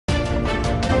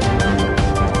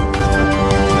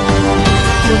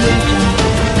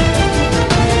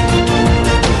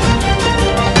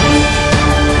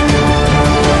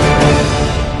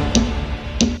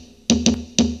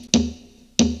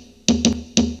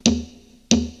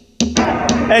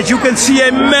As you can see,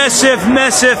 a massive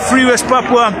Free West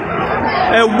Papua,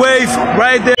 a wave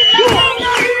right there.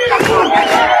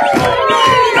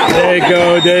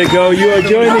 There you go. You are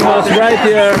joining us right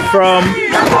here from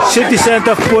city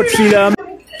center of Port Vila,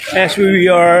 as we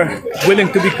are willing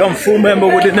to become full member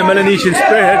within the Melanesian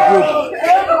Spearhead Group.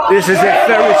 This is a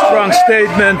very strong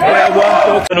statement by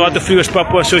Vanuatu Free West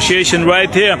Papua Association right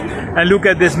here. And look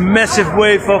at this massive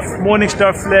wave of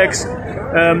Morningstar flags.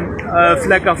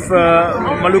 Flag of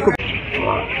Maluku.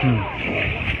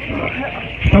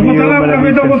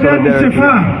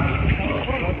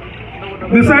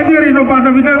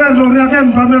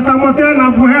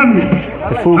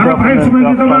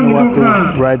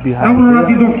 Right behind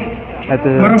you at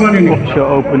the official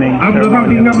opening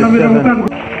ceremony.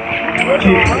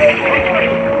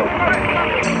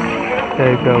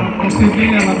 There you go.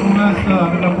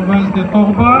 La province de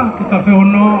Torba, tout à fait au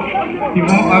nord, ils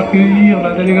vont accueillir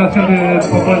la délégation de la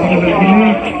province de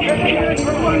Guinée.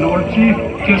 Le chief,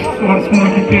 just once more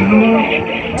Kitelo,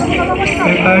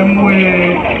 et Taimwe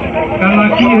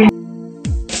Kanaki.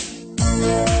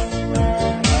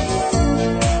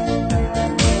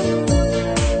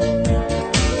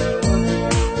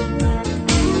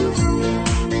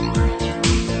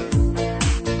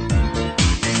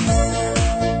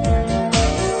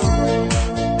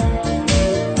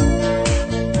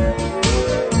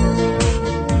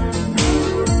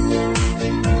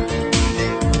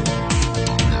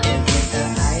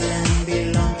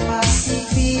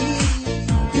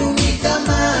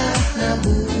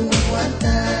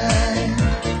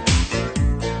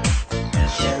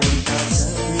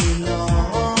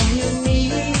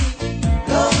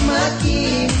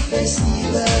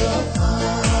 Festival of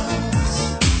us,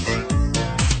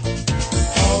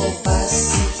 all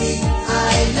Pacific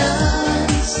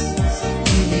Islands,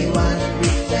 only one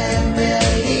big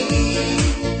family,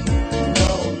 no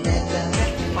matter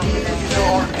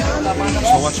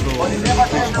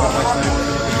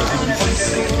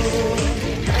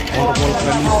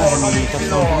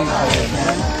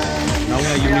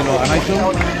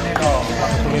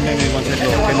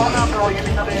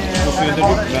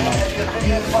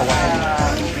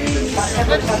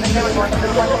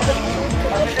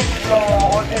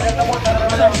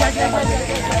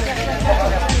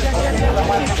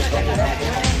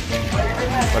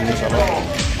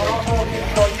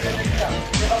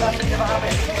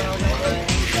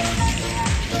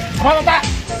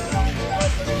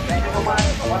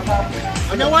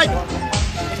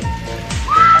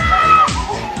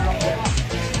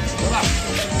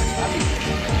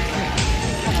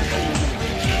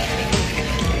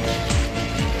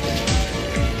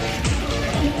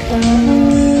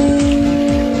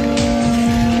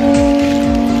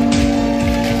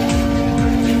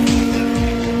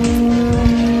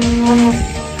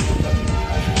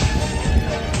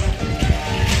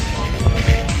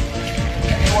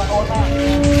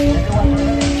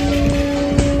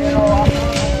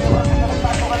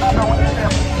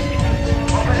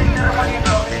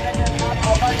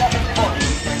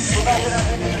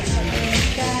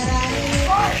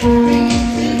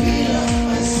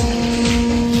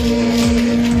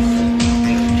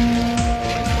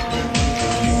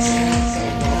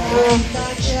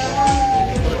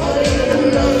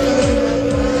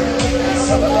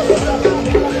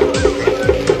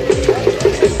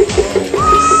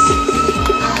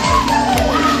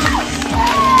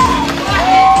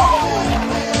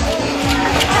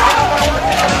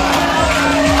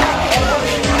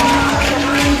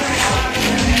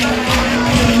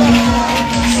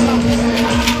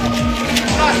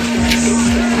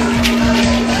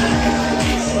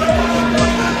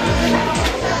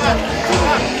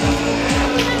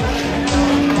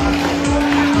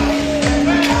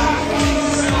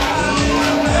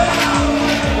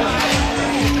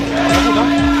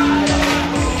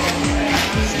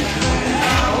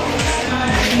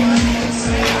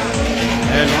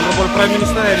Prime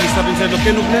Minister yang bisa bisa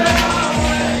dokenuknya,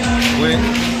 gue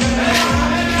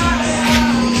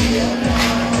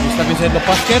bisa bisa do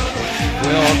basket,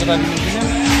 gue orderan ini,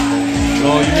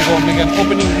 lo ini kau bikin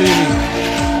opening ini.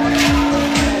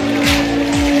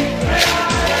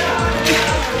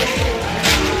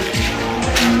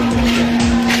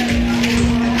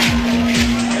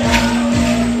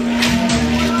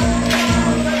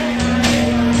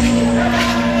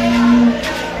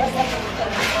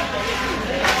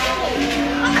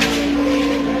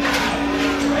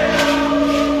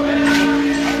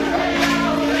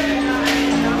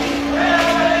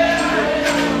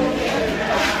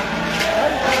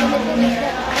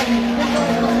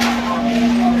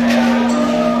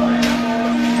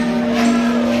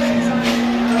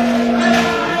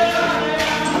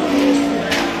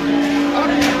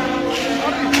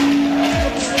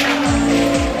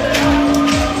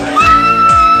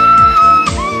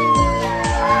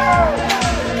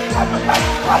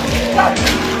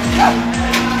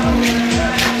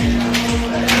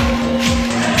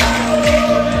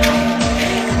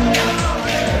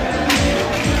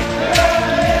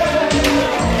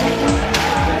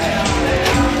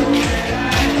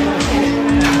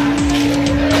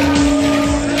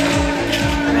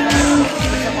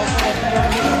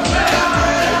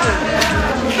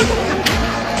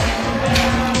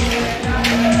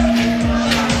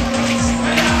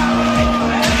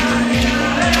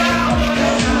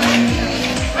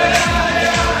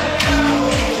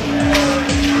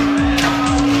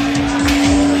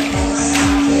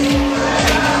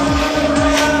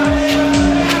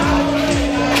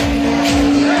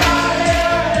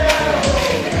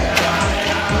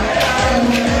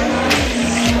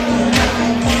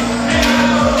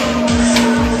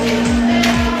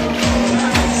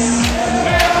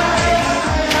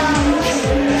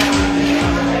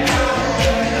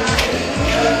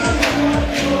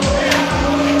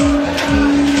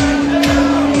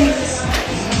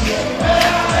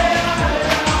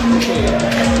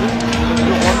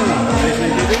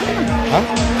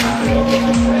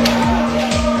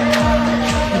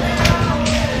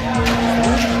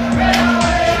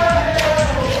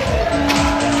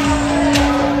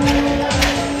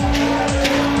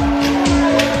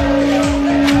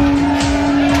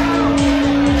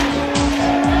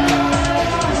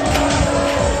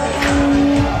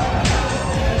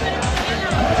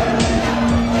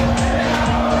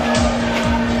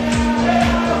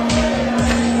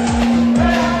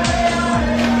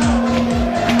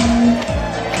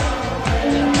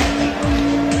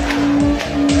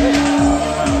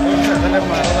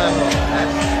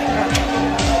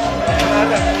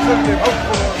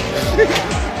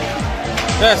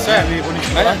 Yes, sir.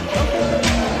 Ayan.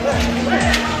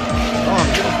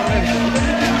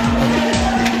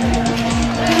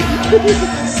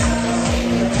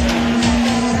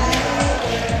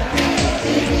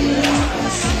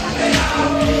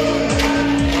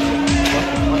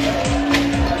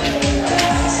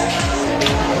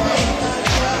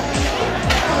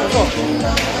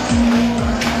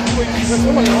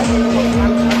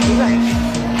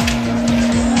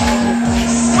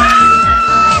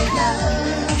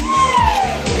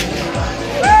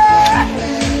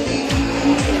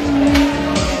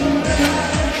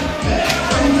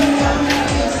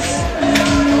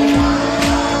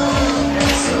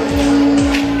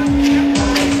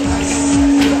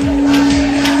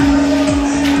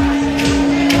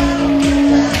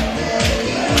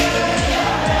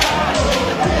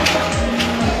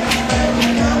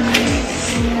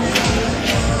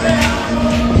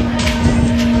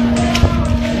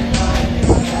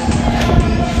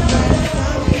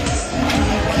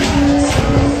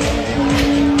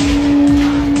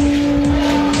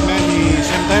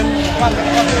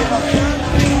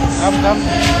 Come.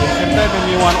 Same time when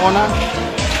you want honor,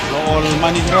 all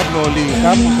money drop, loli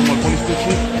come, some police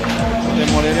chief, the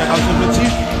area council chief,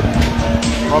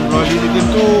 from loli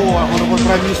into honorable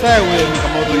prime minister, we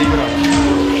come out to Ibra.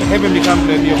 Heaven become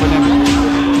the opening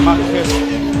market first.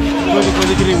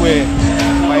 Politically way,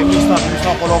 by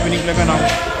Mr. Polo opening play now.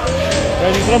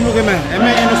 When you come look at me,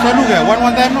 you start look at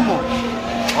one time no more.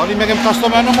 Only make him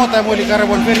customer no more time will carry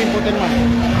one very important man.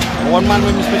 One man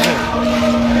will be special.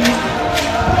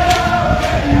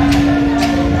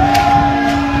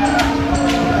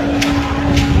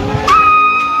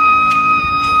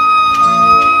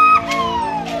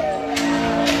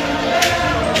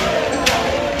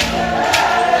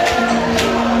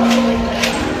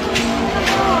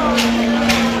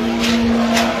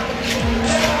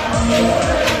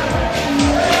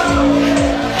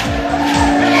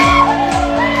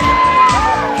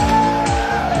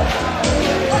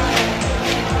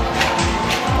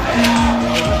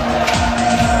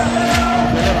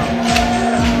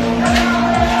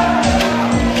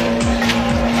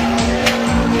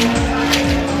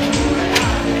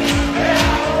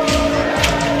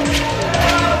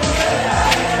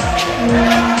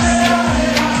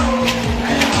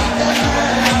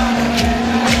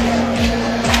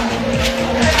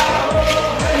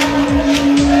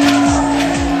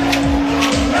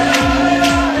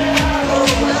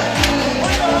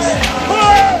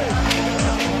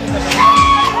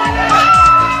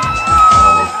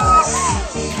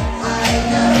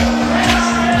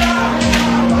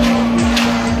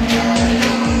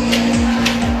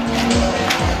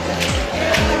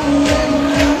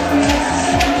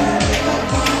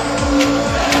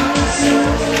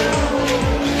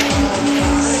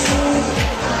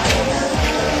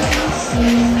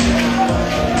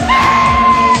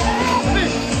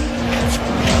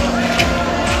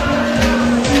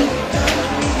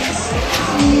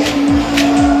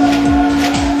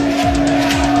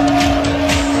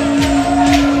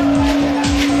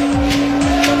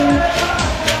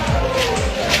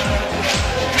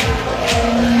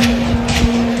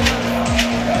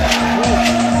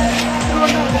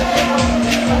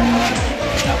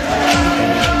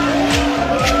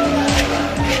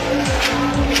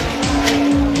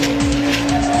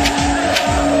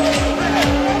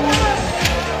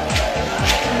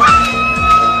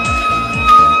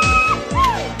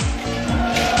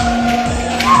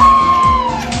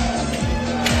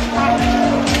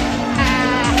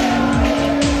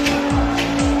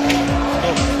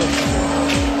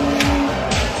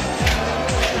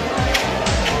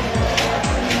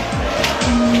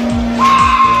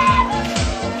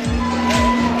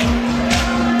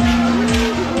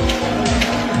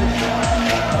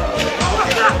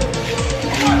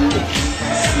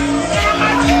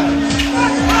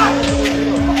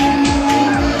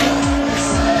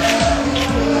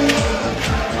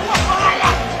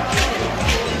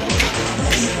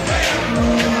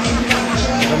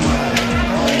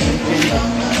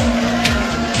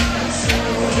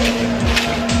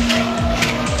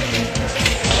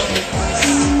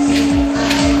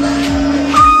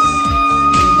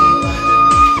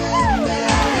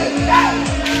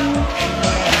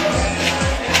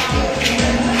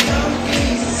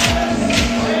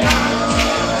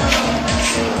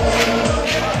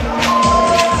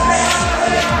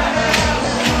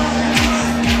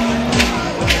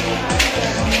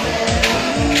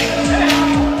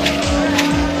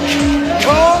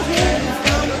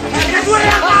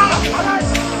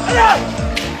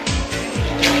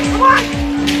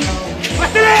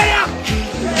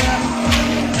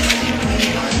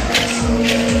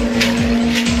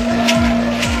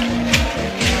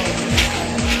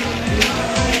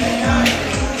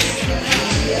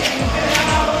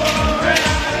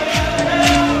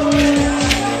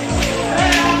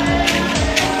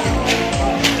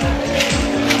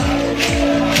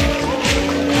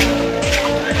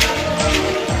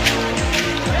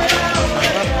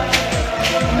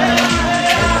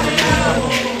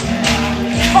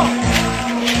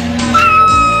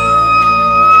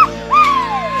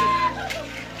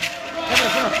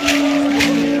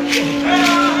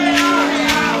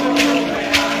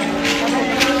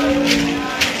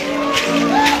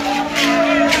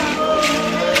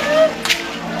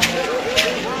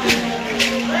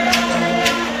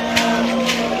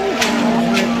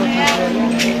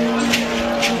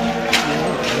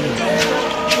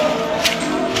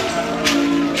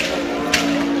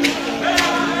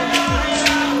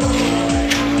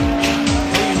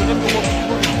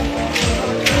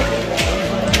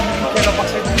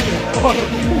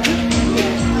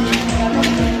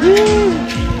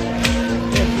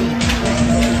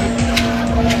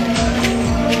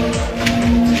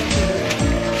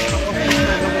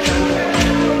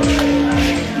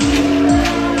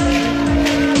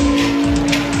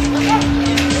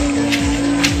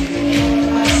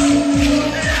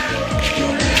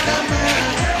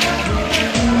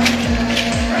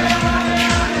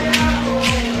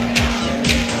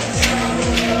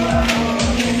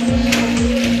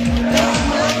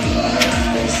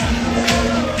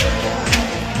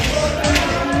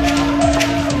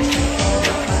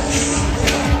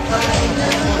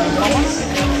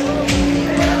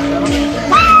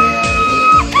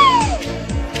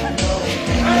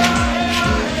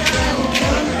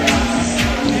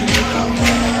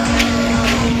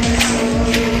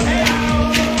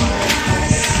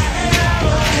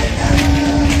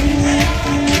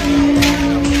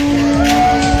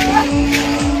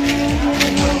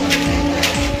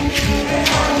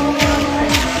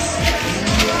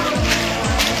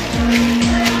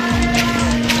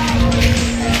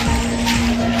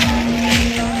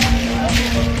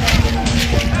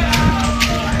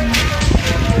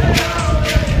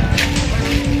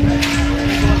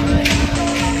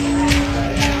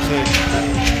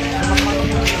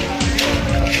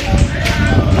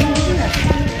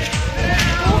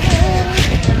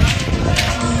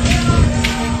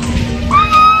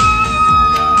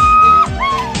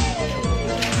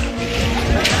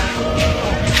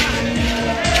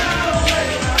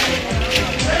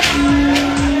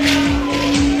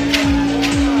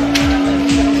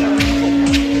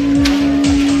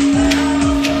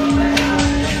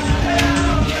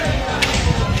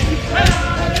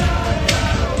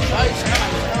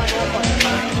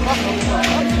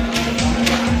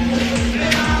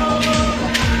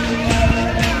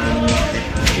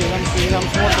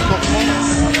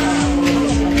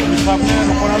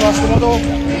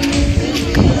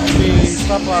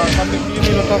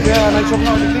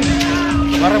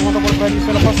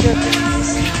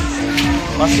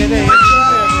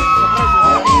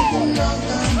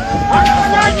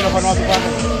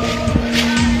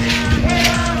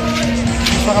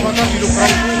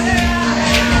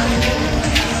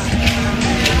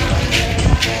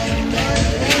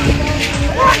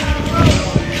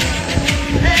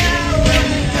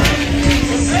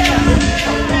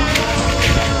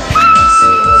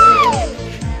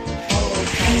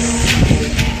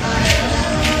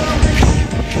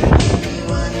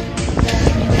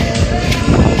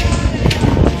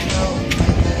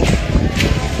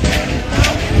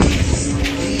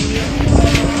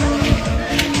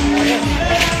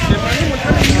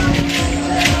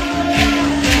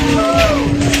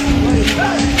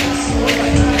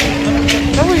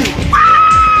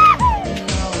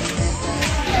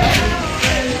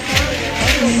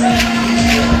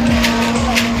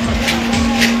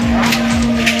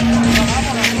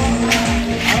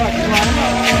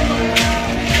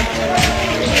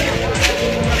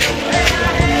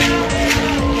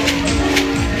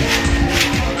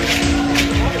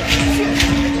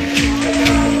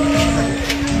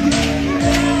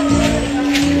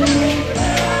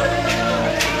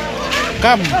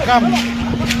 Come.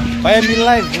 Buy me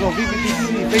live, bro.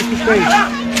 VVTC, face to face.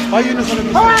 How you know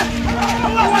something?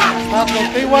 Start from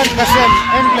day one, Kasem,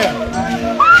 emblem.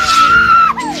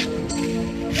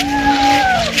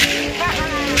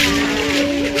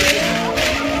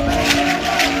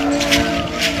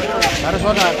 Harus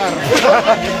warna akar.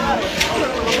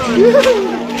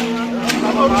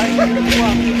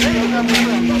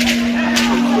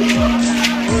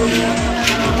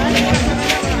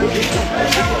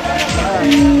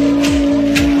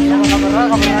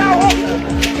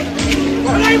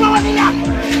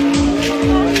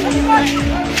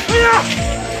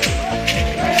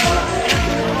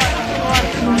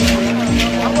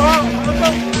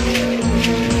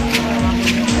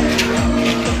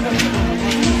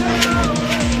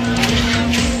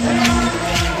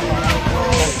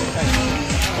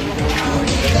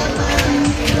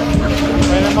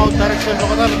 Mau direction lo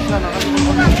kata di sana kan.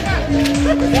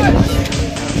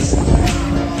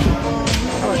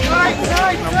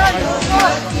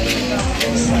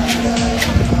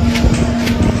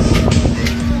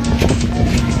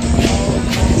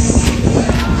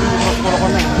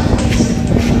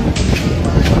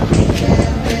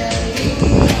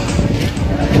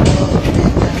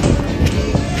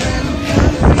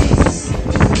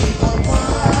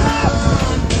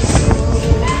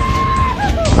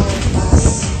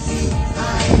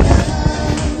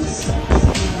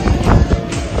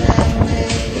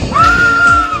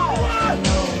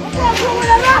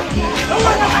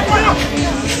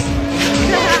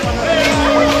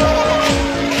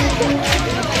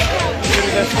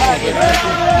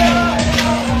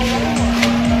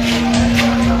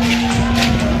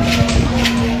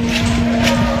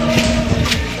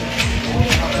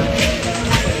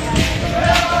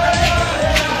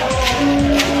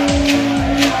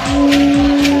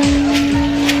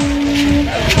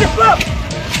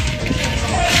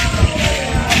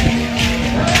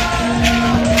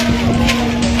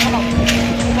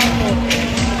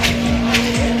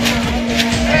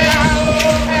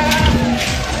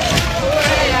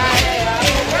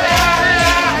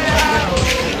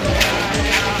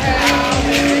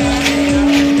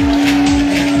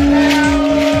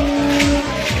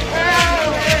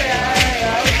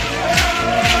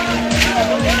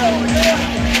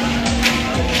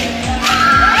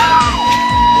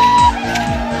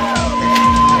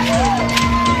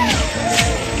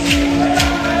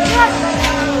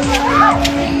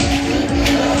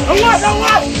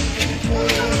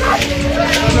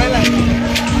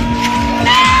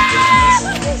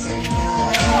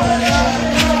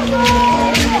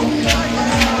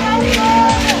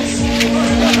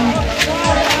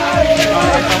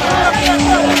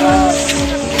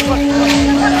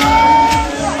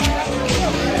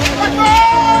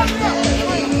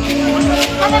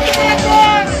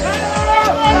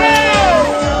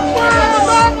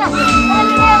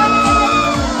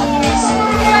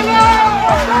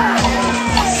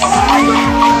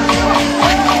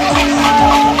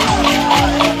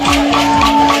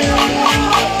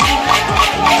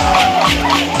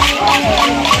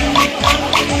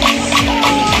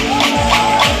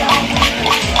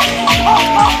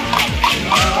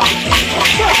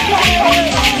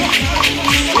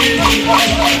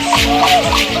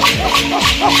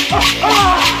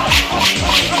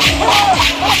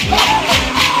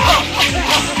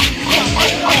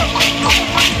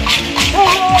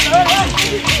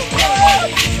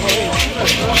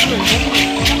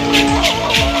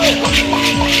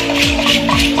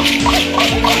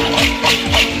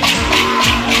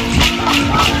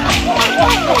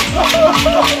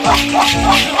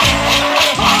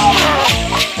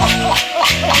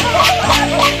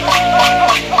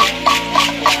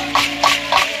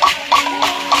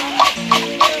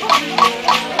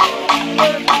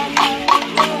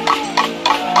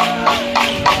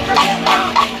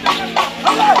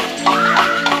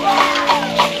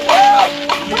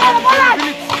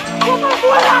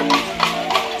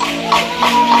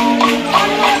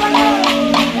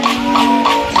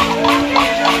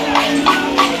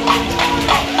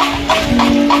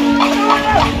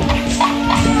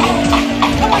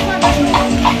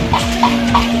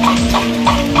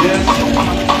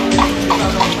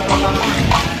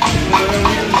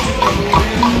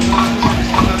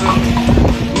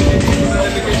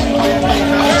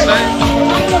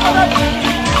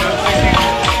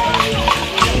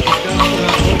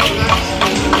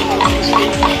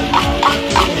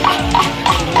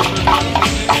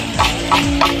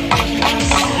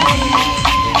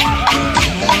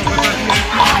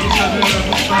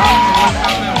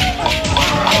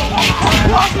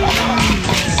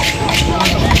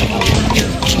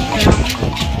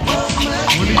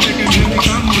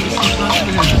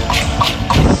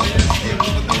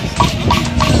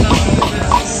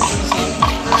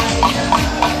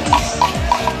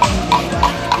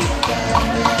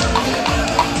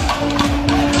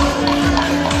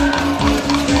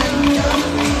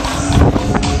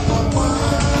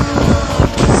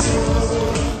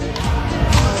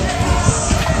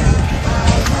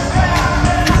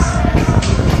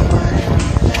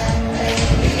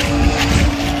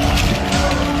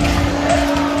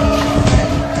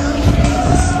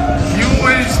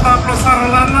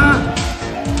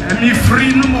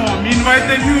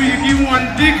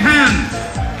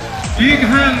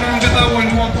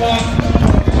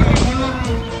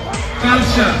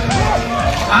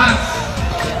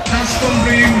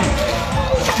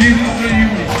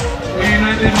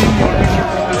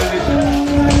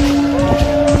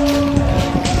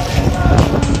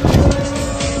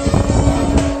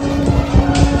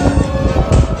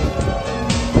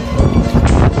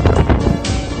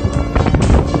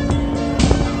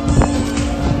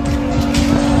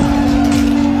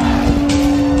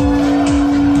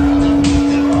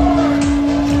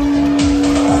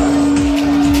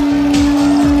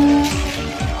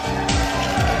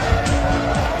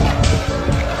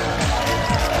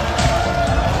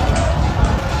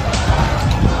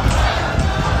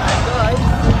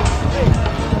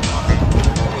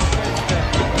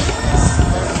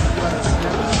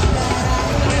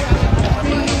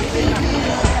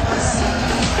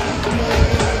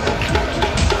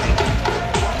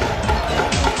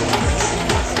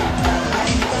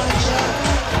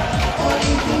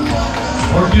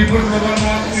 people from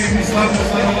Vanuatu, Islam,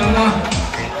 Sallallahu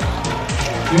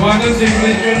You want to say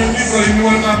people, you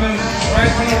want to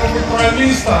right honorable Prime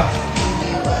Minister.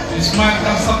 Ismail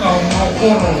Kasaka,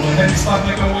 Mauporo, and then start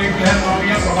like a way behind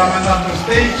Mawia, Programan on the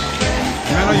stage.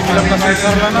 Meron yung bilang kasi sa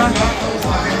Rihanna,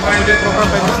 program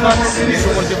Pakistan,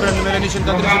 support different Melanesian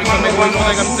countries with some equal to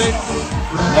like I'm saying.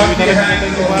 Kami talaga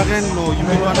ito bagen, lo yung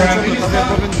mga nasa sa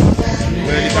province.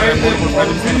 Well, ito ay more for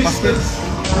province ng basket.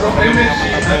 Ako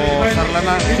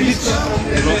Sarlana village,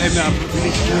 lo MA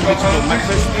village, lo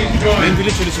Macfest, main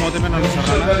village ulit sa hotel na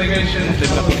Sarlana. Hotel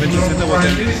na convention center,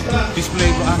 hotel display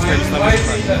ko ang style na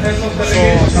So,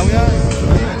 kaya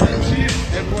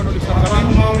everyone ulit sa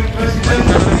kami.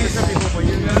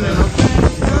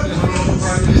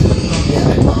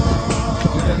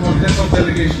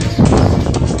 Delegations.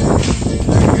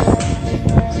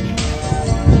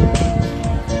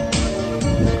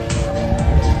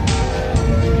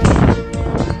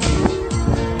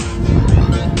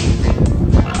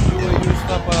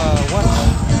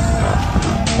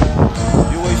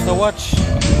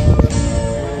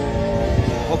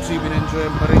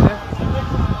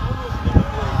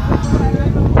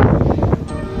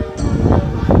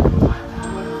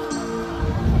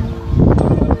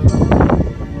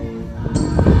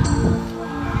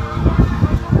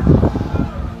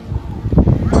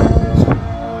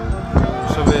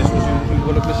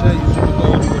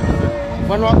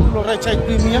 Vanuatu no right side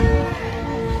premier.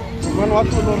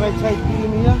 Vanuatu no right side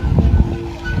premier.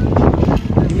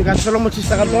 Ini kan solo mo si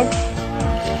Sakaton.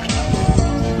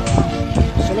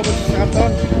 Solo mo si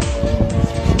Sakaton.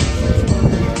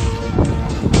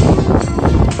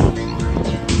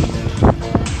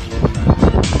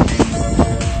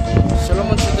 Solo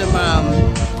mo si tema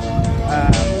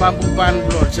pampupan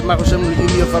blor. Sema ko sa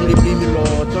mga family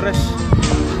lo Torres.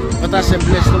 Kata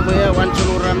sembles no moya wan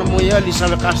chulura no moya lisa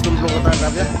custom blo kata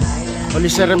kabya oli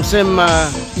serem sem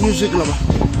music lo ba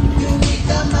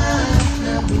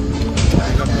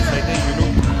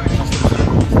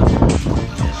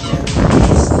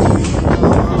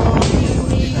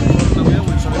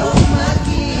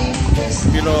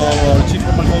bilo chip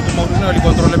man ko to mauna li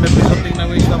control me something na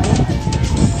way stabo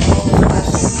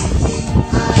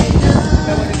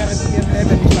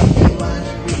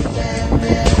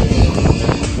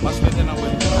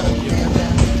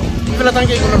datang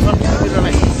ke ikut family di sana.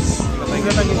 Datang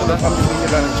ke ikut family di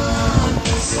sana.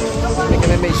 Ini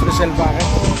kena make special banget.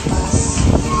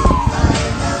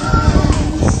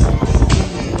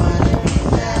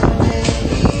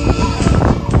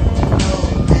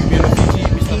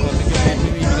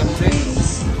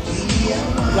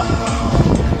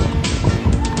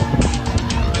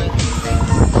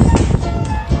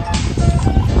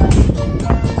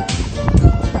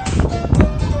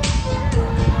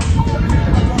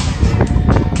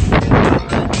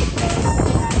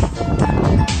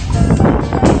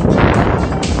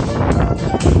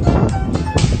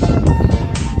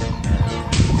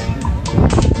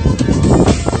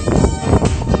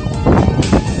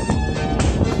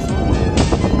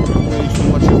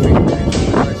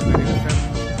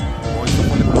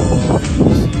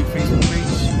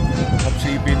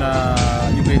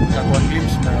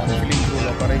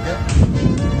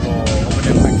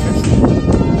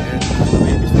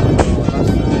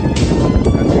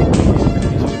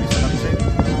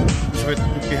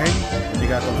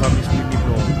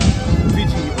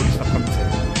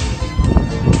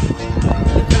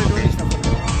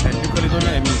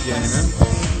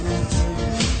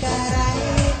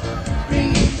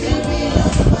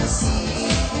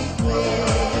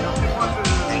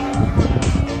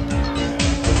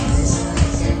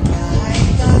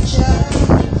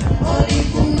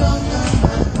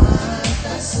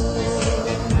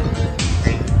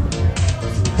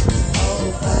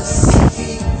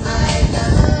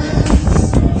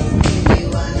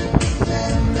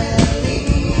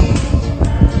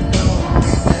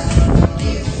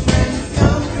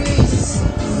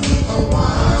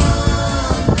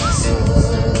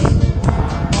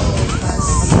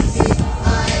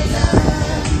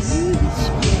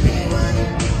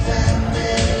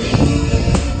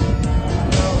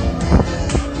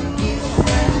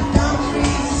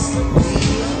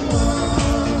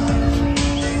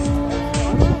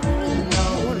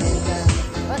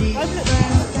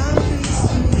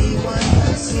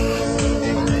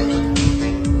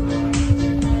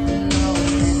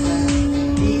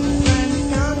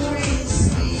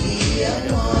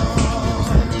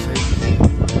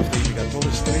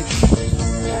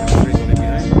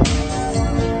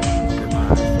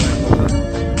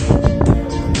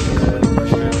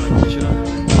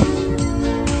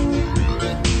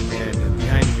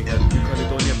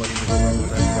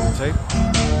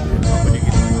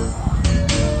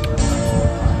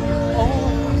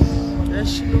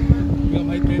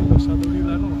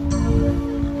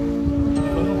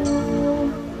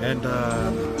 And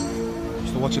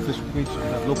just to watch your Facebook page, we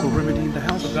have local remedy in the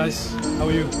house. Guys, how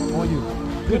are you? How are you?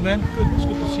 Good, man. Good. It's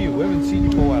good to see you. We haven't seen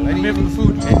you for a while. Any Any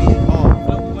food?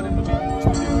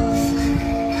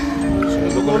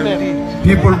 Local remedy.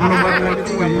 People from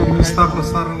Vanuatu, you start to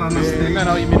start on the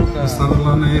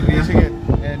area.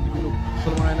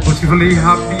 Possibly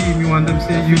happy, you want them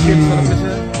say you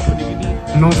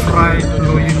no fried,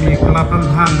 no you clap and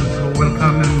hand, no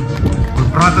welcome and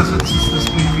brothers and sisters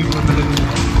to you from the living.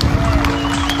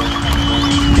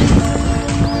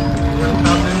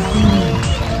 Welcome and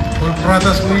all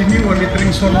brothers to you, only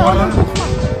drink some water.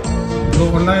 No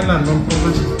online, no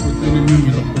provinces, to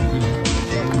you,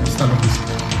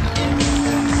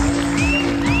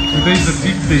 today is a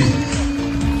big day.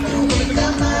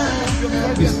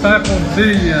 This type of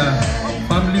day,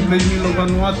 family blaming of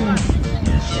Vanuatu,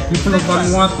 people of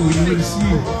Vanuatu, you will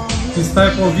see this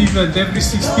type of event every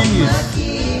 16 years.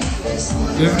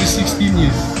 Every 16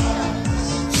 years.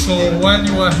 So while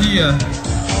you are here,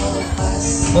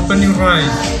 open your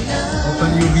eyes,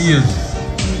 open your ears,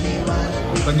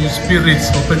 open your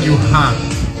spirits, open your heart.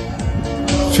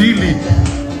 Feel it,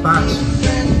 touch,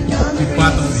 be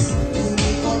part of it.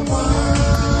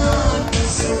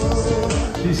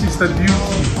 This is the beauty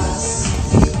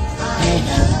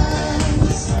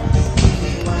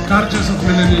of cultures of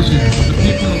Melanesia, the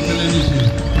people of Melanesia.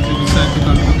 They decide to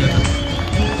come together.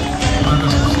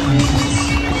 Brothers and sisters.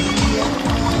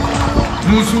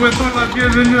 Nous souhaitons la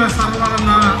bienvenue à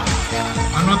Sarwana,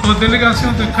 à notre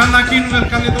délégation de Kanaki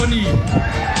Nouvelle-Calédonie.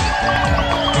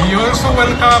 We also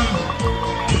welcome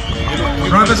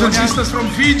brothers and sisters from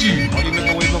Fiji,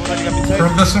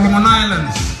 from the Solomon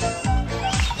Islands,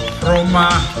 from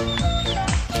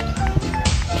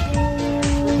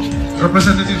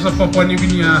representatives of Papua New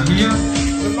Guinea are here.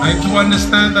 I do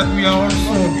understand that we are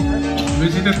also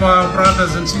visited by our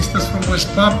brothers and sisters from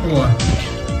West Papua,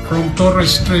 from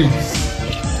Torres Straits.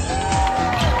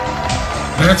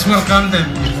 Let's welcome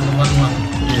them people of Vanuatu.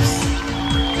 Yes.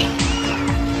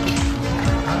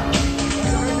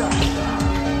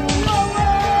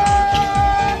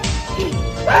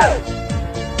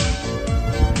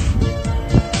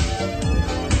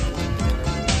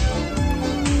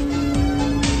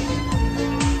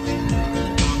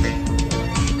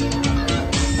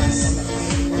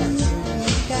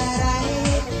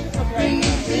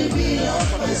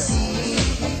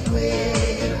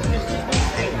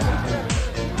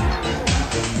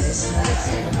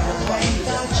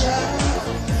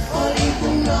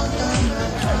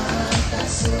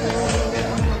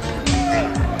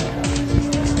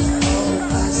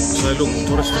 I look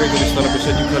Torres Strait is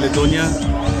represent New Caledonia and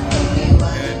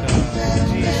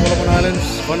Solomon Islands,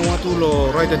 Vanuatu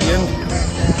lo right at the end.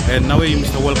 And now we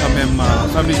must welcome them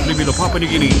families living in Papua New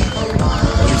Guinea.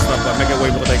 We start make a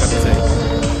way what I got to say.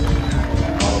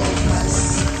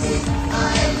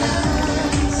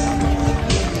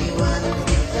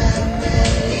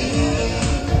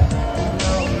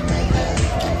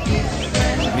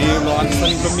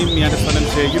 Understanding from me understand them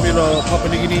say you will Papua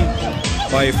New Guinea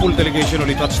by full delegation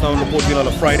only touchdown to Port Vila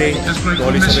on Friday. So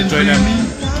only join them.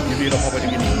 You will Papua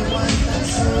New Guinea.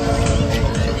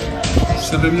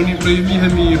 Ceremony premi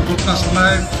kami podcast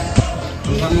live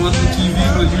on Vanuatu TV,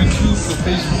 on YouTube, on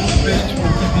Facebook page,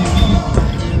 on TVV,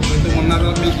 untuk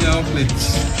menara media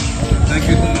outlets. Thank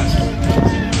you so much.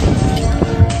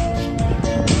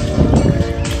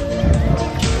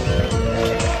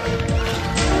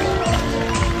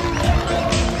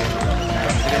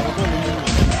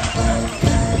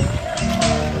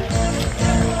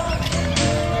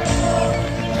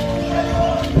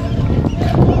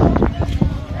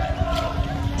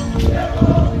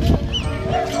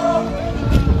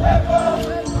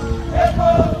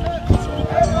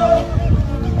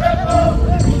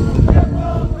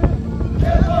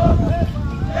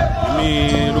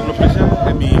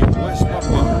 West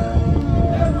Papua.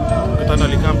 Kita na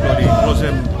likampo di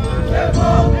Closem.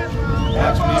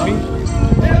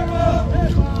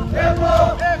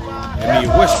 Di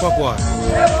West Papua.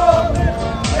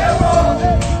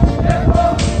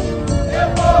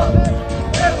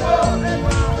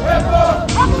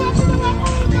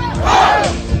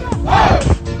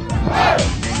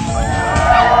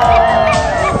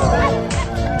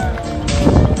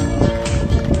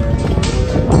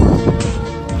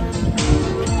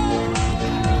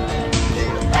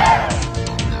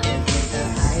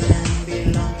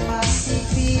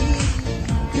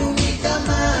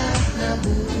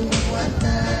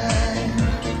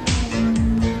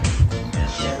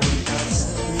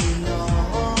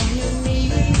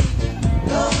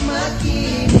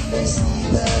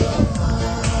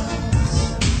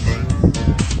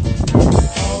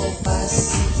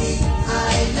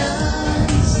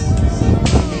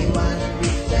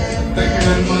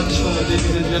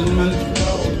 Ladies and gentlemen,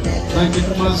 thank you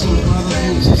so much, brothers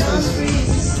and sisters.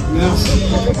 Merci.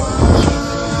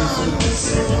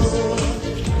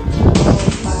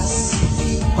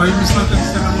 Prime Minister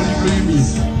ceremony premi.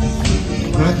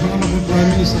 Right Honorable Prime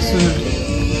Minister Sir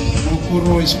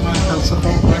Okoro Ismail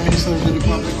Al-Sabah, Prime Minister of the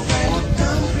Republic of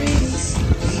Vanuatu,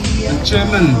 and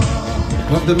Chairman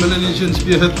of the Melanesian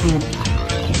Spearhead Group,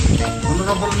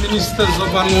 Honorable Ministers of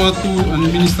Vanuatu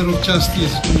and Minister of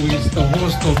Justice, who is the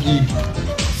host of the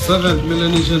 7th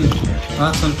Melanesian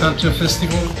Arts and Culture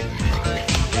Festival,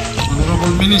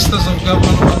 Honorable Ministers of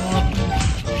Government of Vanuatu,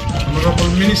 Honorable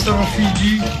Minister of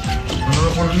Fiji,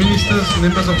 Honorable Ministers,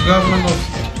 Members of Government of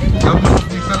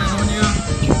New Caledonia,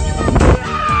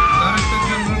 Director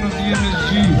General of the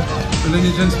MSG,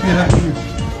 Melanesian Spearhead Group,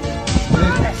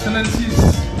 Excellencies,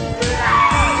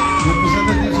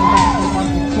 representatives of the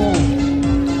Vanuatu,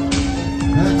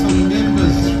 and some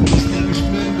members, distinguished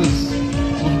members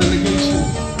of delegation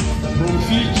from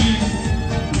Fiji,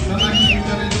 New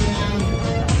Caledonia,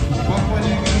 Papua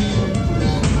New Guinea, the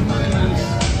Solomon Islands,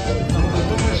 from the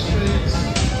Torres Straits,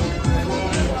 from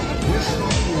West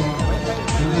Papua,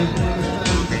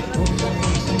 and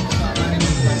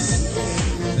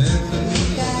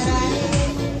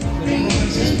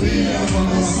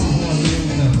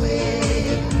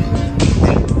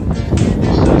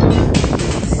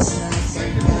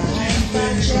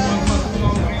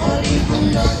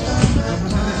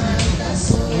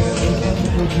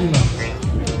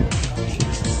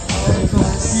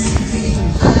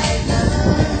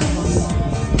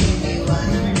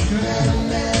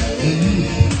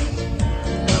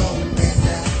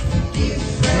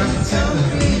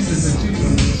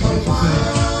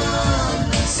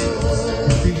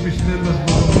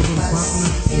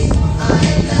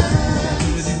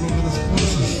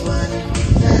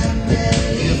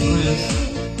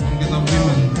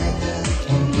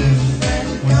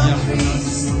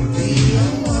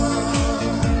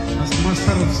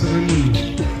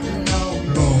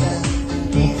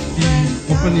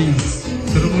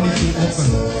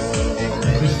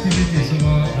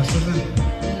excellent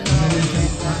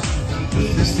Melanesian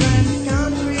festival.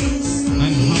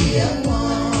 I'm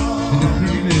humbled for the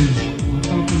privilege of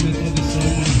helping me through the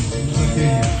ceremony of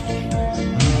Zakeria.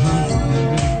 I'm humbled and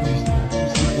very pleased to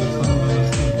see the Saravana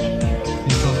stage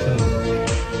this afternoon.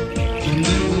 And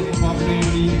then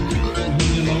probably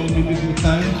you know maybe good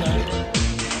time.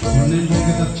 Your name will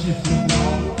get a chief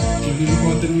now. Will you go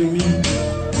with me?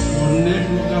 Your name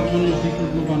will get one of the people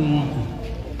of Vanuatu.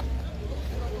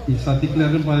 It's a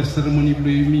declared by ceremony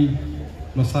blue me,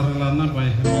 Losaralana by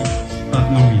Hemi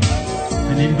Ratnawi.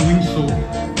 And in doing so,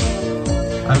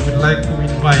 I would like to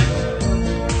invite,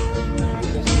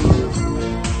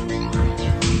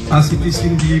 as it is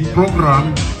in the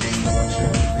program,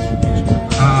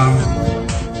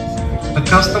 the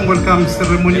custom welcome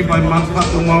ceremony by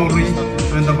Vanuatu Maori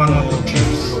and the Vanuatu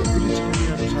chiefs.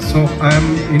 So I am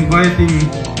inviting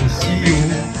the CEO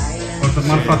of the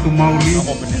Vanuatu Maori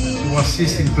to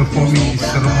assist in performing this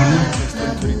ceremony.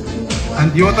 And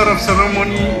the order of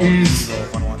ceremony is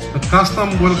the custom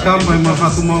welcome by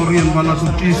Vanuatu Maori and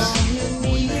Vanuatu chiefs.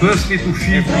 Firstly to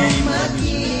Fiji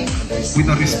with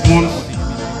a response,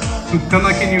 to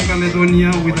Kanaki New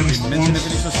Caledonia with a response,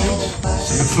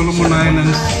 to the Solomon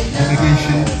Islands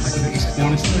delegation with a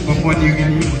response, to Papua New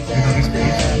Guinea with a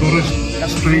response, Torres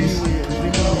Straits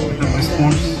with a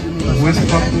response, to West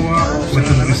Papua with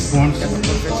a response,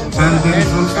 and there is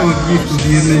also a gift to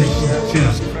the MSG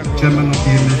chairman of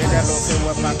the MSG.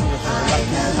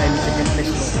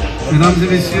 Mesdames et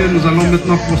messieurs, nous allons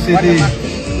maintenant procéder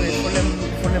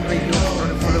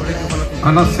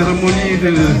à la cérémonie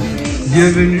de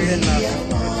bienvenue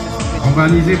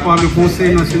organisée par le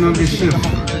Conseil national des chefs,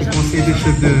 le Conseil des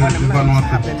chefs de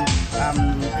Vanuatu.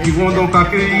 Ils vont donc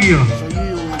accueillir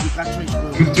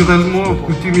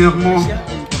coutumièrement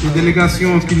les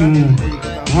délégations qui nous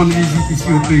rendent visite ici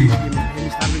au pays.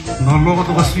 Dans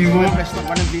l'ordre suivant,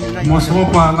 commencerons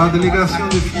par la délégation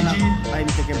de Fidji,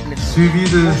 suivie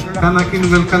de Kanaki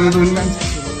Nouvelle-Calédonie,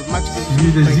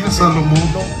 suivie des îles Salomon,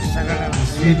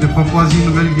 ensuite de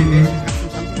Papouasie-Nouvelle-Guinée,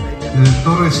 de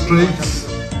Torres Straits,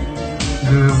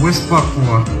 de West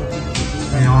Papua,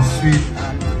 et ensuite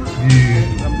du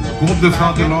groupe de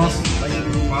phare de lance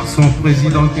par son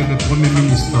président qui est le Premier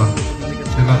ministre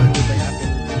de la République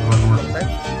de Vanuatu.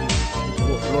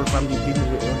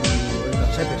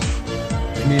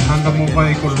 Ni handa mo ba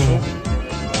ikolo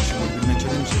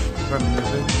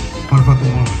Vanuatu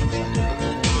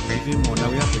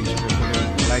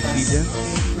live video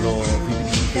lo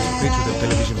video del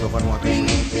television pro Vanuatu la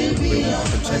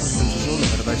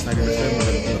verdad está que la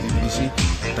BBC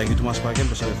τα YouTube μας πάγεν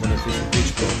προς αλεφώνε Facebook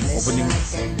page το opening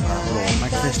pro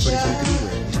Mac Fest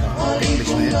 2023 está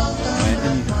εκκλεισμένο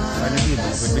finally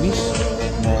when venís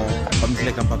mo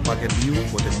pamiflekan backpacker view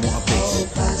with more updates.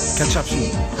 Catch up soon.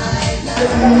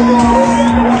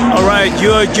 Alright,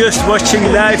 you are just watching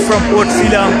live from Port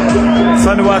Vila,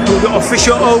 Vanuatu, the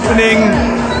official opening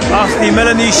of the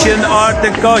Melanesian Art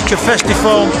and Culture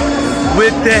Festival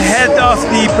with the head of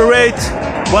the parade,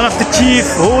 one of the chief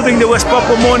holding the West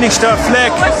Papua Morning Star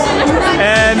flag,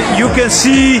 and you can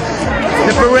see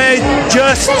the parade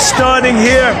just starting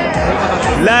here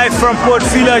live from Port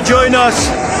Vila. Join us.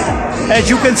 As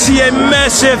you can see, a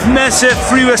massive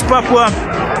Free West Papua,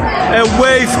 a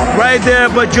wave right there,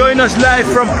 but join us live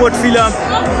from Port Vila,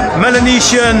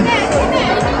 Melanesian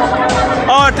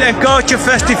Art and Culture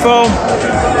Festival,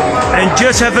 and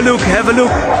just have a look.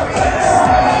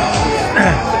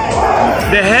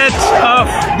 The head of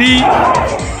the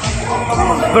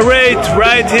parade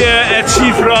right here at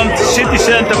Seafront City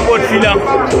Center, Port Vila.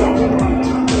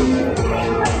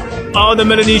 All the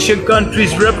Melanesian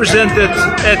countries represented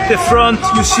at the front.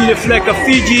 You see the flag of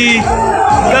Fiji,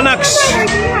 Kanaks,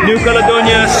 New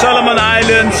Caledonia, Solomon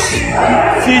Islands,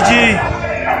 Fiji,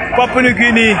 Papua New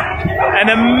Guinea, and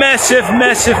a massive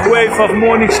wave of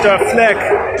Morning Star flag.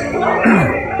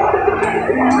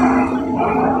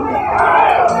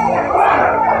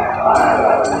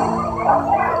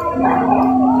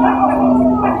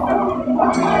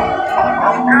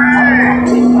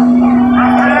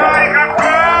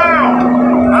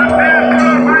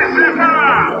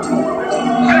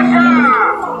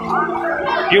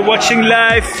 You're watching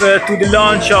live to the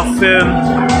launch of the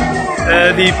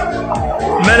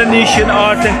Melanesian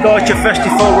Art and Culture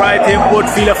Festival right here in Port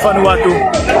Vila, Vanuatu,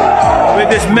 with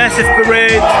this massive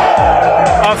parade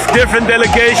of different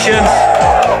delegations.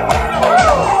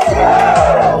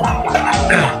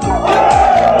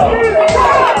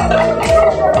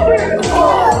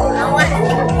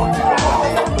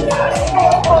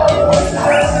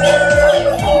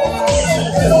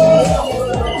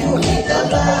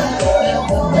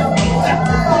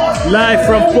 Live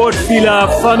from Port Vila,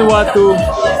 Vanuatu.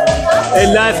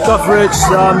 a live coverage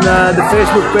on the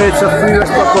Facebook page of Free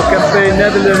West Papua Campaign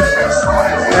Netherlands,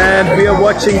 and we are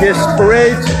watching this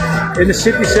parade in the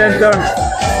city center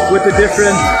with the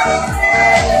different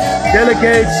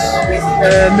delegates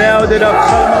now that are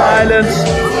Solomon Islands.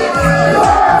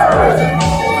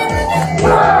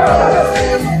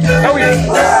 Oh yeah.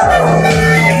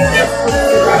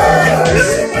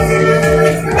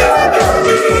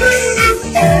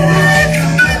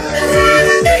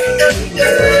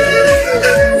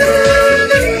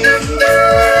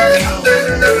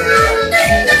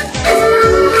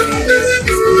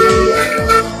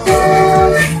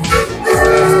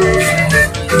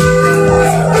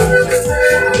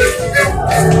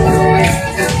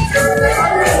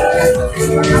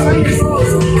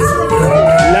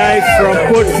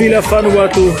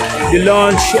 Vanuatu, the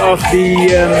launch of the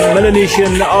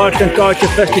Melanesian Art and Culture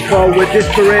Festival with this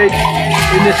parade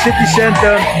in the city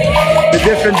center. The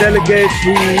different delegates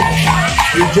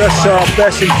we just saw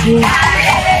passing through.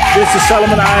 This is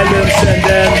Solomon Islands, and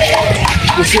then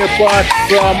we see a part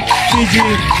from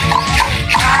Fiji.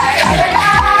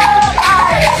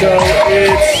 So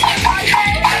it's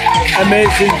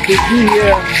amazing to be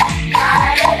here.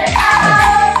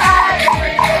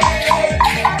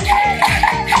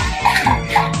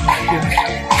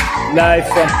 Live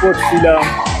from Port Phillip,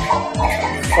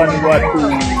 Vanuatu.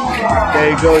 There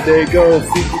you go,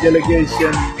 Fiji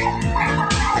delegation.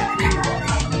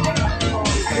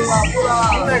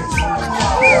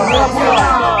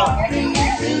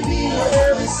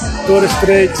 Torres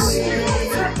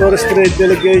Strait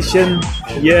delegation,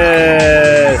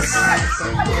 yes.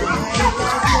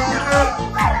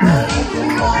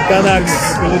 Canucks.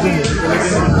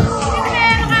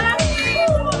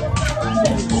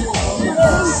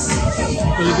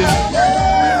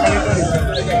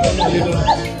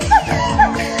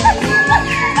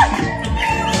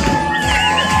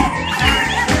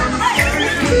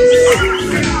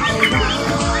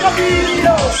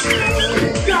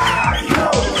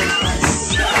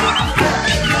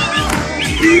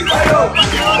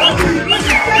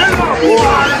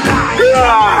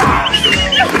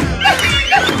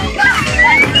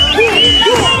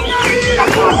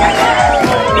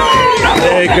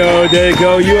 There you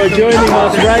go. You are joining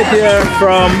us right here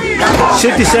from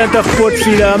city center of Port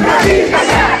Phillip,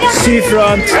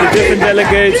 seafront, the different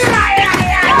delegates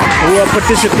who are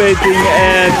participating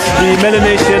at the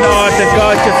Melanesian Art and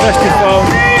Culture Festival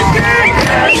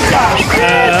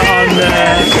on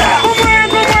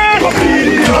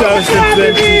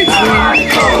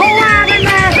 2023.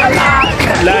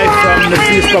 Live from the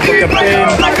Free West Papua Campaign.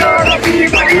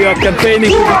 We are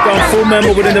campaigning to become full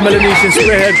member within the Melanesian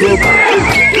Spearhead Group.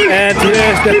 And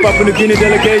here's the Papua New Guinea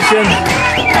delegation.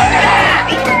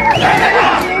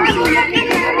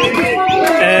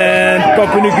 And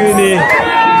Papua New Guinea.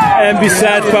 And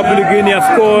beside Papua New Guinea, of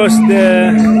course,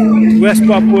 the West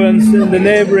Papuans and the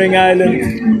neighboring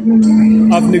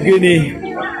island of New Guinea.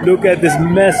 Look at this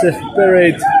massive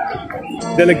parade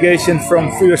delegation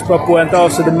from Free West Papua, and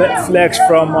also the flags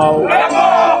from our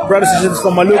brothers and sisters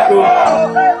from Maluku.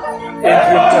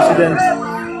 Interim President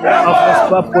of West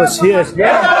Papua is here as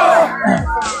well.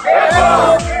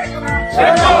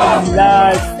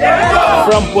 Live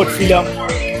from Port Phillip,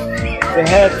 the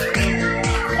head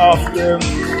of the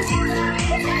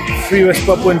Free West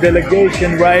Papuan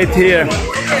delegation right here.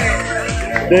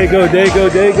 There you go. Look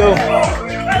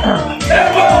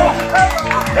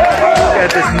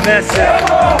at this massive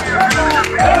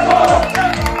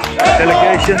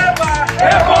delegation.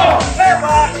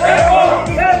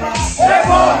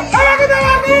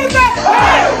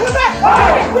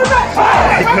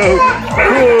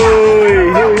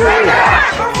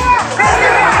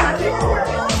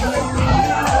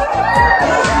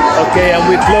 Okay, and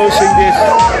we're closing this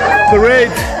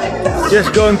parade.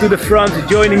 Just going to the front,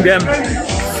 joining them.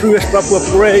 Free West Papua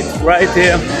parade right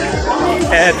here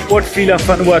at Port Phillip,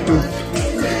 Vanuatu.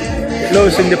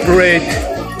 Closing the parade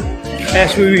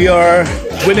as we are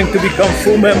willing to become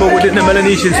full member within the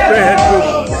Melanesian Spearhead Group.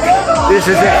 This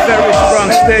is a very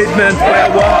strong statement by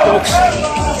our folks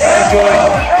to join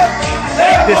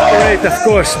this parade, of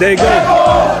course. There you go.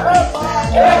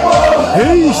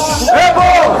 Peace.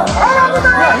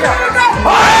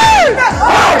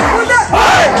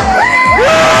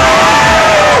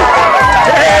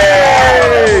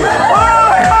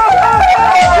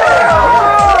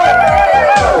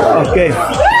 Okay.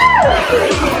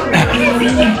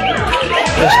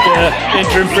 There's the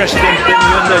interim president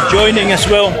joining as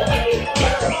well.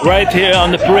 Right here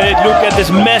on the parade. Look at this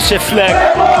massive flag.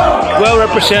 Well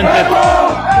represented.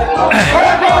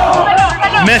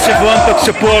 Massive Wantok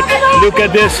support. Look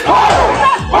at this.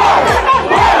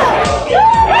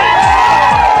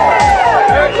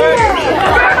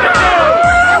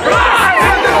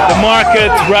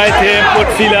 market right here in Port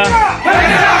Vila.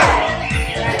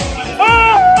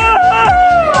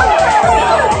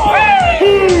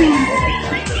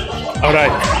 All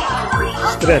right,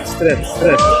 stretch.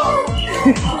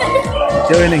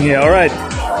 Joining here. All right,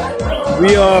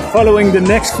 we are following the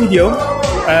next video,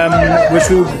 which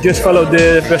will just follow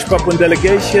the West Papuan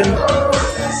delegation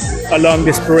along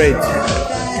this parade.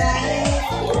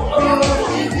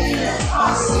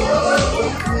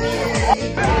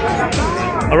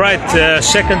 All right,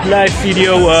 second live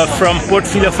video from Port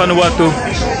Vila, Vanuatu.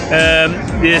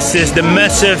 This is the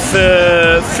massive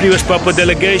Free West Papua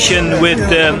delegation with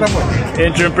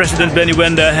Interim President Benny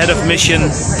Wenda, Head of Mission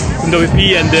from the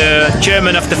WP, and the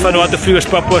Chairman of the Vanuatu Free West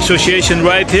Papua Association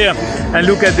right here. And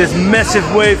look at this massive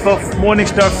wave of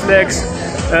Morningstar flags,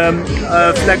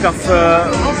 flag of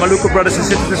Maluku brothers and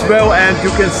sisters as well. And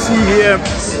you can see here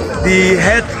the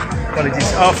head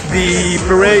of the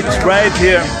parade right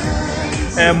here.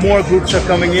 And more groups are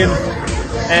coming in,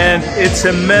 and it's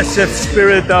a massive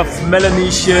spirit of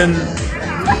Melanesian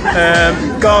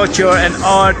culture and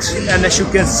art. And as you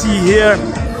can see here,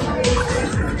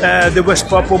 the West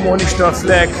Papua Morningstar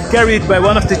flag carried by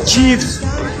one of the chiefs,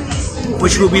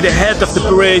 which will be the head of the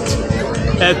parade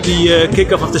at the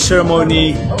kickoff of the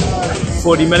ceremony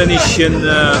for the Melanesian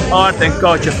Art and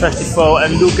Culture Festival.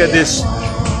 And look at this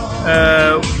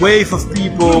wave of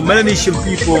people, Melanesian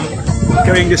people,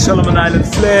 carrying the Solomon Island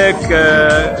flag,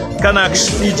 Kanaks,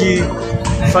 Fiji,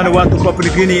 Vanuatu, Papua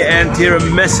New Guinea, and here a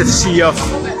massive sea of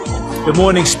the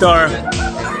Morningstar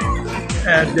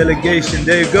delegation.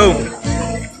 There you go.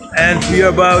 And we are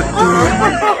about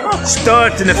to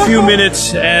start in a few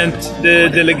minutes, and the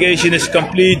delegation is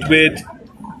complete with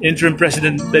Interim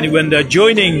President Benny Wenda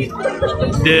joining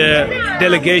the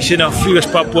delegation of Free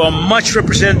West Papua, much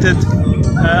represented,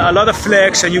 a lot of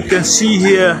flags, and you can see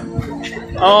here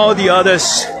all the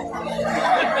others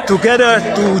together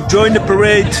to join the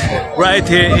parade right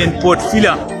here in Port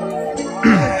Vila.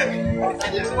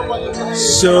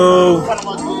 So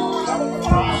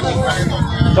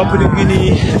Papua New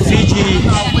Guinea, Fiji,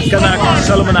 Kanak,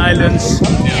 Solomon Islands,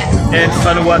 and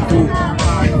Vanuatu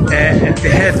at the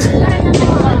head.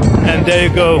 And there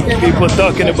you go, people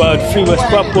talking about Free West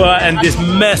Papua and this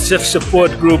massive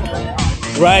support group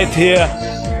right here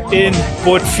in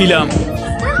Port Vila.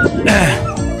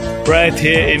 Right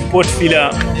here in Port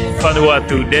Vila,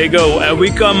 Vanuatu. There you go. And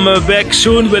we come back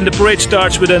soon when the parade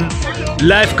starts with a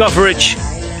live coverage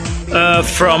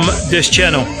from this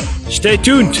channel. Stay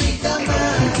tuned.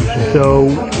 So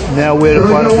now we're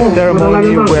part of the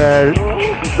ceremony where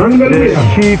the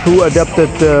chief who adopted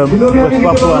West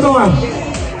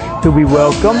Papua to be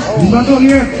welcomed.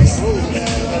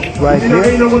 Right here.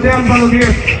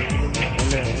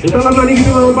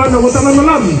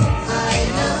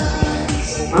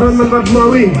 Aran manbat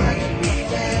mawi.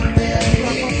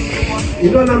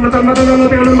 Itu nak mata-mata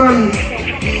nak tengok ban.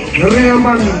 Dari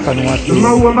amban.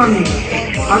 Mau amban.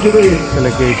 Ada tu.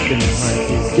 Delegation.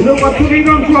 Itu waktu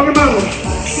tinggal suami bang.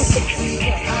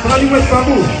 Kali West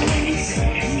Papua.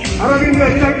 Aran ini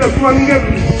kita suami kan.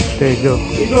 There you go.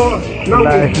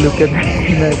 Live look at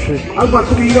the message. Albat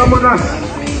tinggal mana?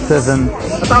 7.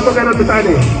 Apa kena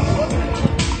bertanya?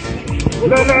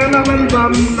 Lela nanti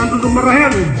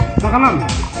merahan. Bakalan.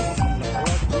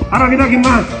 Ara kita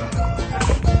gimana?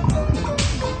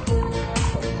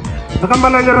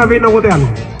 Nakambalanya rabi na hotel.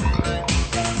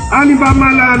 Ani ba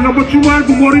mala no botsuma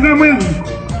gumori naman.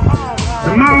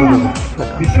 Mau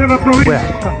bisera province.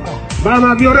 Ba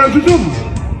na diora susum.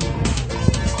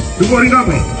 Gumori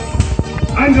naman.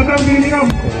 Ani datang ini kam.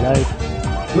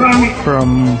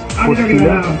 From Port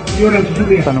Vila,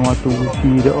 Vanuatu, we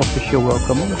see the official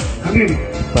welcome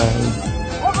by the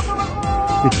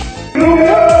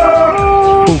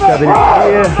full cabinet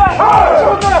here.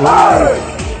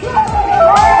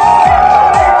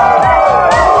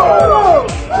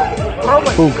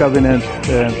 Full cabinet,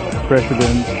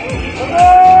 president,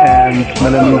 and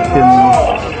Melanesian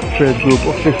trade group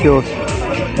officials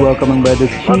welcoming by the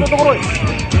chief.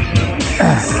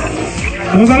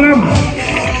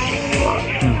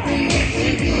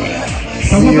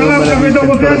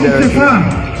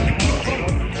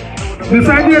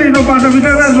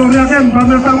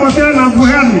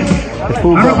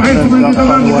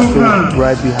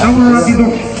 Right behind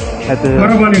at the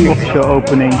official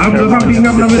opening ceremony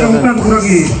of the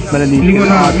 7th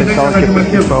Melanesian Art and Culture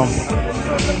Festival.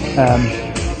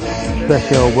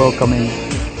 Special welcoming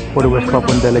for the West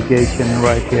Papuan delegation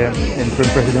right here. Interim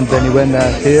President Benny Wenda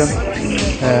here,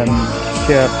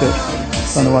 Chair of the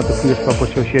Vanuatu Free West Papua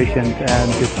Association, and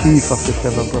the Chief of the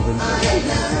 7th province.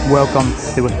 Welcome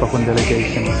the West Papuan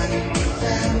delegation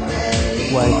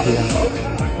right here.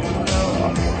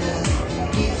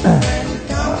 Datang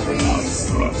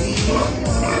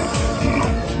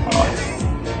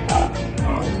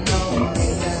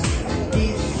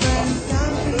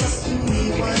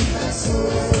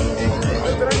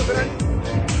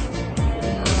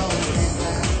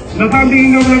di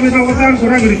Indo berapa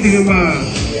kurang di sini mah.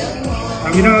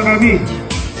 Kami dah kami.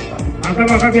 Atau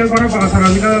kami yang orang bahasa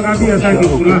kami dah kami ya saya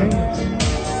gitu lah.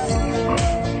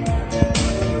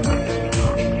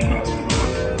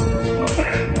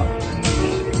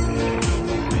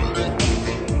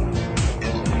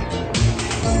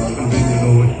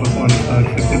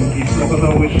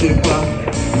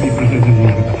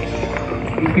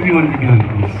 Give me one big hand,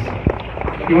 please.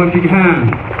 Give me one big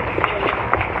hand.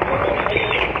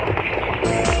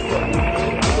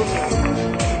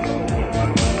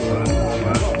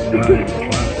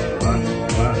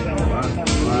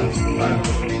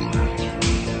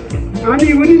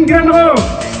 Ani, winin gano.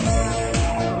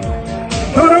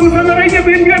 Sorong sama lagi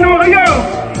bin gano ayo.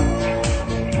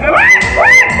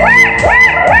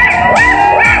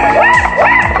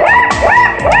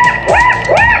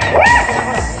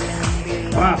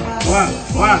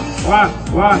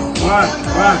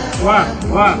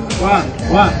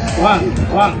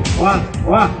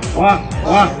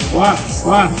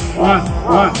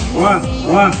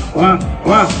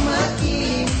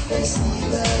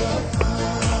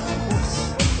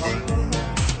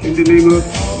 In the name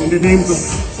of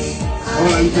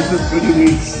all ancestors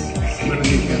producing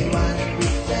Malaysia,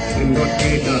 and God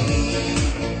Creator,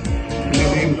 in the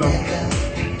names of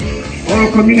all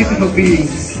communities of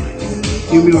beings,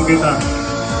 human together,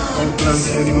 all plants,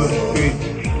 animals, trees,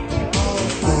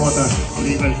 water,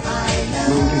 rivers,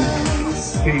 mountains,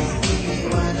 space,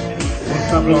 all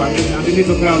tablog, underneath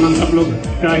the ground, and tablog,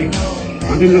 sky,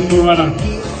 underneath the water,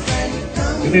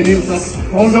 in the names of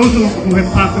all those who have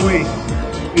passed away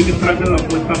in the struggle of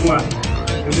West Papua,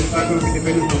 in the struggle of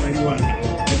independence of anyone,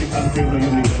 in the country of the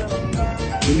Union.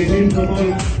 In the names of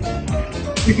all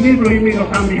picnic of Union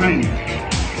of come behind.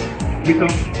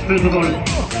 First of all,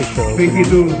 thank you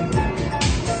to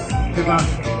Seva,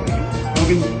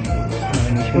 Robin,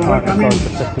 for welcoming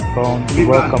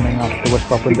us to West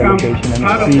Papua delegation and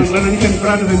part of the Malaysian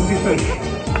brothers and sisters.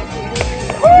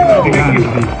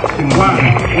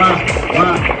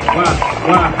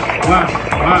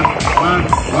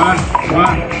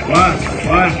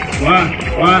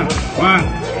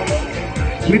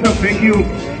 Thank you,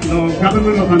 the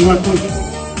government of Vanuatu,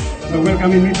 for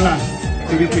welcoming Mitla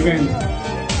to this event.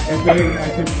 As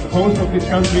the host of this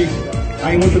country,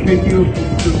 I want to thank you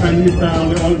to Prime Minister,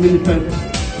 all ministers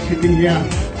sitting here.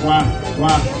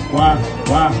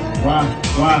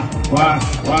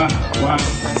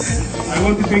 I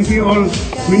want to thank you all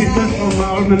ministers from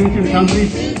all Malaysian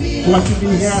countries who are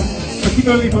sitting here,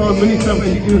 particularly for Minister of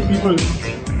Indigenous People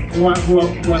who are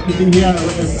sitting here.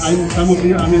 Some of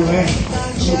you I'm aware,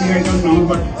 some of you I don't know,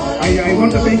 but I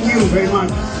want to thank you very much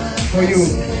for your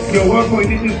work for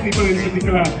Indigenous people, in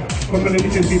particular for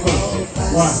Malaysian people.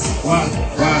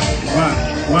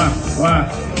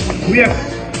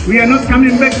 We are not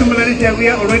coming back to Malaysia. We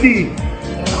are already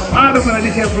part of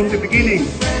Malaysia from the beginning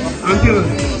until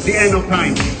the end of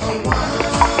time.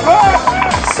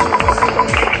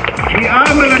 We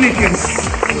are Melanesians.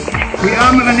 We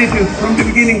are Melanesians from the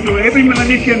beginning. To every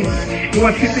Melanesian who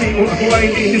are sitting, who are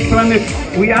in this planet,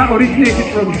 we are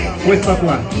originated from West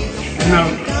Papua. Now,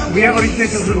 we are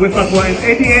originated from West Papua, and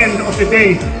at the end of the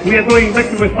day, we are going back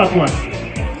to West Papua.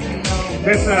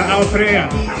 That's our prayer.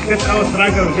 That's our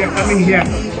struggle. We are coming here.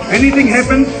 Anything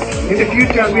happens in the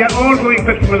future, we are all going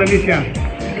back to Malaysia.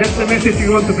 That's the message we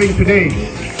want to bring today,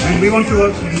 and we want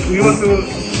to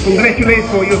congratulate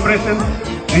for your presence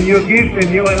and your gift, and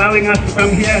you allowing us to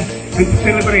come here and to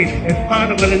celebrate as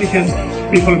part of Melanesian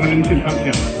people, Melanesian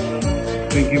culture.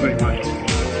 Thank you very much.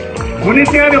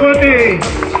 Malaysia devote,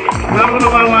 Vanuatu,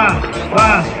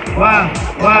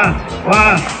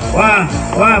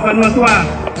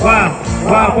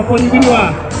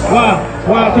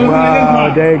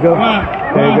 there you go.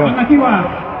 There you go.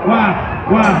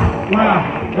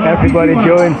 Everybody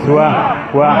joins.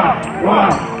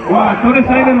 Torres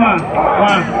Island,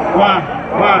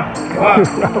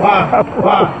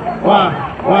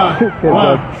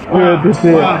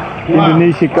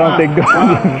 Indonesia can't take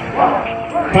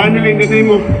finally, in the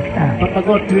name of Papa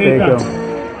God Creator,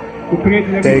 who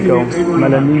created everything,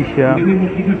 Melanesia in the name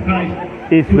of Jesus Christ,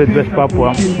 is with West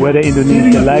Papua, whether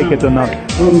Indonesia like it or not.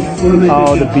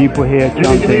 All the people here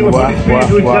chanting in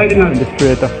the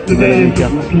spirit of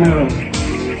Melanesia.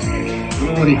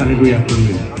 Glory, hallelujah.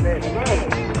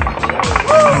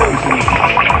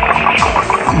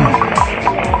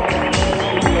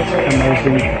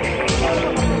 Amazing.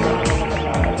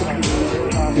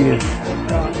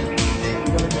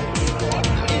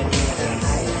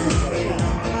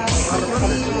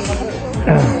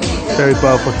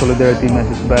 powerful solidarity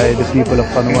message by the people of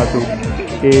Vanuatu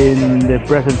in the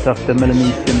presence of the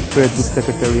Melanesian Spirit Group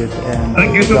Secretariat and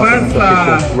the government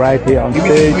officials right here on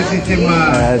stage.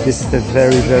 This is a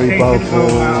very, very powerful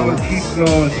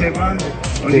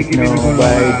signal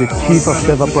by the chief of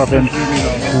Seva province,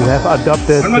 who have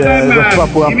adopted West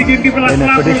Papua in a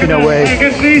traditional way.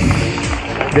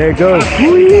 There it goes.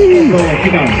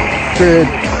 Spirit.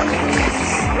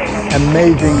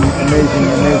 Amazing, amazing,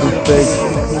 amazing stage.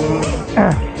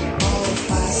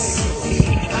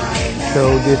 So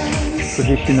this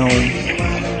traditional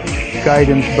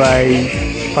guidance by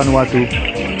Vanuatu,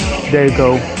 there you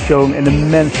go, showing an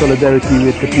immense solidarity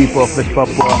with the people of West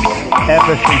Papua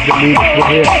ever since the leaders were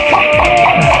here.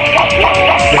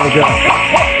 There you go.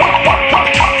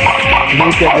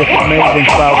 Look at this amazing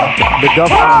power. The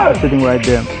government is sitting right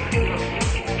there.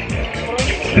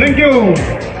 Thank you.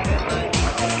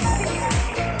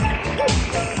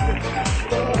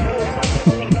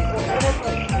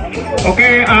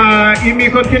 Okay, ini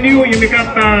continue, ini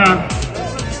kata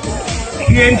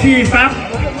PNC staff.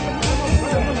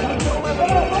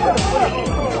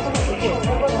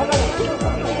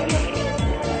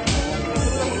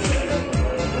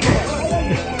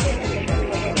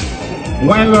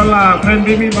 Well, friend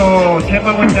me bo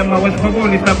siapa macam West Papua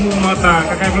ni staff mu mata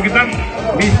kakak kita,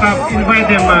 mi staff invite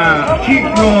them chief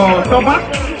lo toba,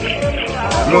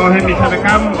 lo hemi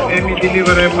sadakam, hemi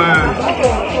deliver them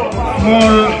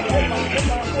small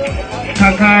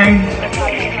kakai.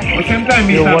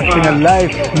 You're watching a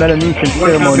live Melanesian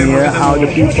ceremony here, how the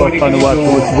people of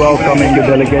Vanuatu is welcoming the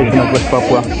delegation of West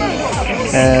Papua.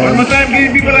 One more time,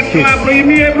 give people a clap for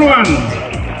me, everyone.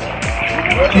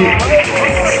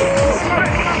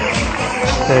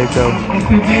 There you go.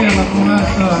 Aujourd'hui, à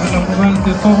la province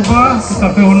de Torba, tout à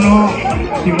fait au nord,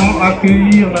 qui vont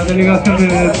accueillir la délégation de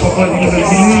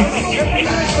Papua-Nouvelle-Guinée.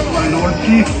 Notre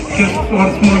chief,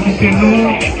 Keswarsmo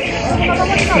Kiteno,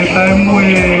 c'est à moi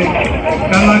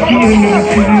Kanaki et nous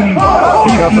films.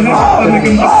 Il fallait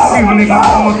qu'on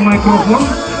ait microphone.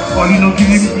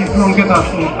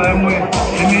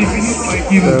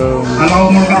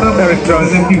 Very strong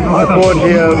support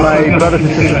here, my brothers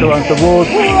and sisters around the world.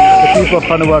 The people of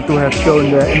Vanuatu have shown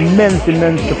immense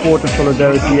support and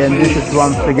solidarity, and this is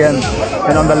once again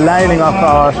an underlining of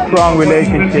our strong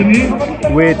relationship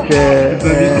with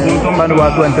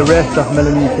Vanuatu and the rest of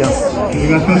Melanesia.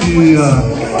 The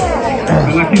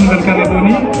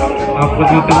government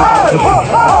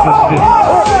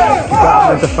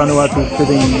of Vanuatu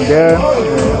sitting there,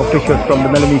 officials from the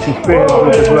Melanesian Spirit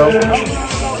Group as well.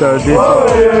 So this is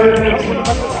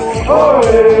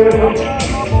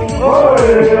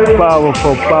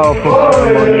powerful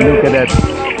ceremony. Look at that.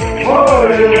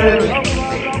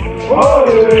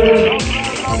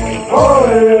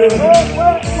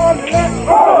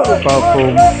 Powerful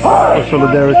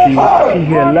solidarity. See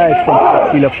here live from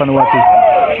Port Vanuatu,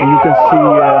 and you can see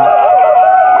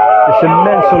there's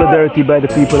immense solidarity by the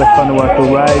people of Vanuatu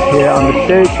right here on the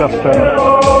stage of the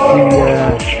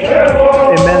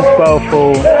immense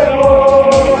powerful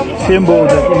symbol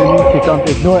that Indonesia can't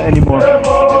ignore anymore.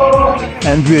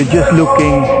 And we're just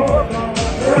looking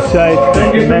beside the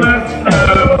immense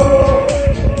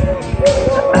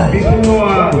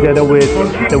together with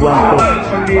the ones of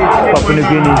Papua New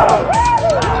Guinea.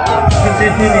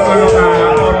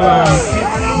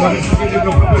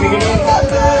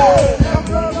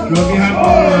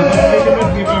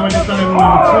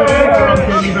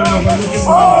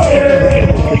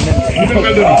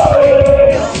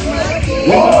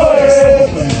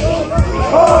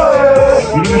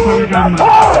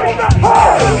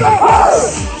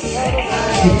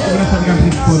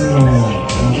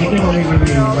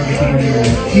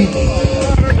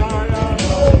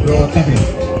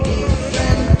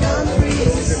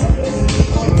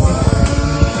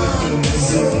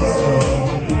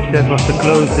 That was the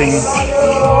closing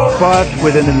part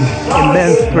with an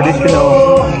immense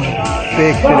traditional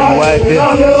big sitting white here.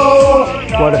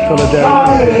 What a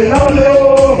solidarity,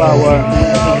 power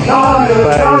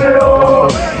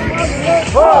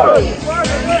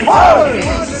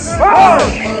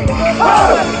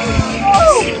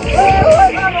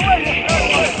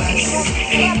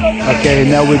Okay,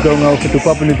 now we're going over to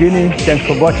Papua New Guinea. Thanks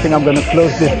for watching. I'm going to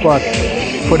close this part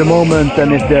for the moment,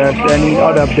 and if there's any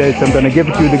other updates, I'm going to give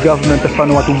it to the government of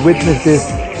Vanuatu to witness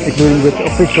this, including with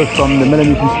officials from the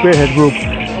Melanesian Spearhead Group.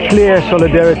 Clear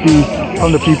solidarity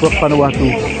from the people of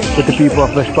Vanuatu with the people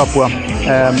of West Papua,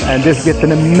 and this gets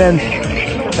an immense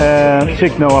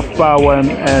signal of power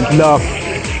and love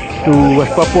to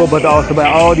West Papua, but also by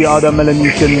all the other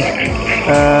Melanesian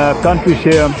countries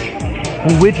here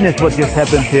who witnessed what just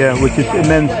happened here, which is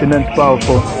immense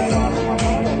powerful.